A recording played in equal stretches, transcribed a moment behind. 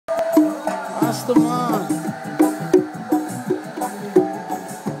Mastermind.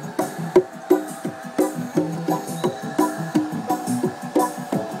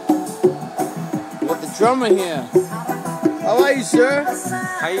 We got the drummer here. How are you, sir?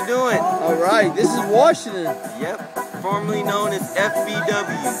 How you doing? All right. This is Washington. Yep. Formerly known as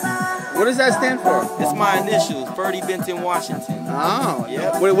FBW. What does that stand for? It's my initials, Freddie Benton Washington. Oh.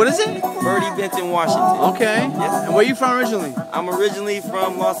 Yep. What is it? Freddie Benton Washington. Okay. Yep. And where are you from originally? I'm originally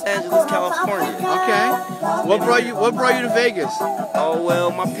from Los Angeles, California. Okay. What brought you to Vegas? Oh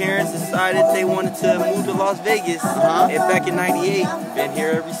well, my parents decided they wanted to move to Las Vegas. And back in '98. Been here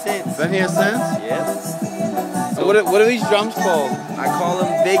ever since. Been here since? Yep. So what are these drums called? I call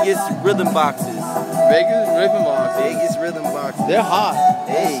them Vegas rhythm boxes. Vegas rhythm boxes. Vegas rhythm boxes. They're hot.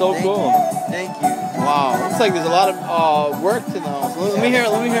 Hey, That's so cool. Thank you. Wow. Looks like there's a lot of work to know. So let me hear a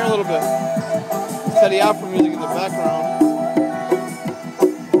little bit. Let's the Afro music in the background.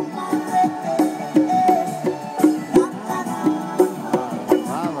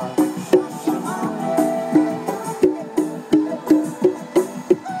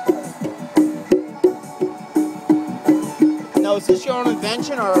 Now, is this your own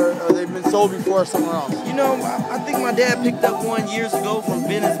invention, or they've been sold before somewhere else? You know, I think my dad picked up one years ago from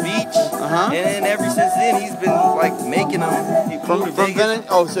Venice Beach, Uh-huh. and then ever since then he's been like making them. From Venice?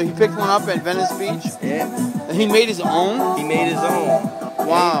 Oh, so he picked one up at Venice Beach? Yeah. And he made his own? He made his own.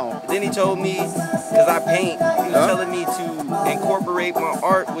 Wow. Then he told me, because I paint, he was telling me to incorporate my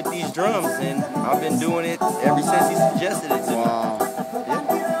art with these drums, and I've been doing it ever since he suggested it to me. Wow.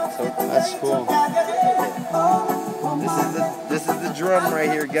 Yeah. So That's cool. this is the drum right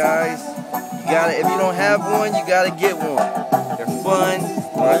here, guys. You gotta, if you don't have one, you gotta get one. They're fun.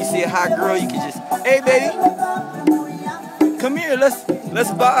 When you see a hot girl, you can just, hey baby, come here, let's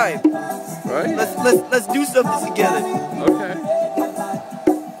vibe. Right? Let's do something together. Okay.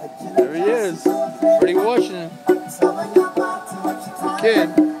 There he is. Freddie Washington. Kid.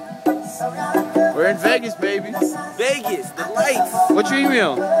 We're in Vegas, baby. Vegas, the lights. What's your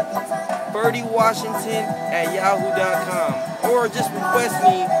email? FreddieWashington@yahoo.com, or just request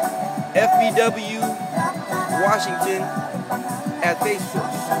me FBW Washington at Facebook.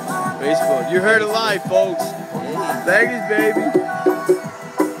 Facebook. You heard it live, folks. Vegas, baby.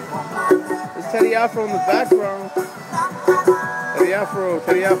 There's Teddy Afro in the background. Teddy Afro.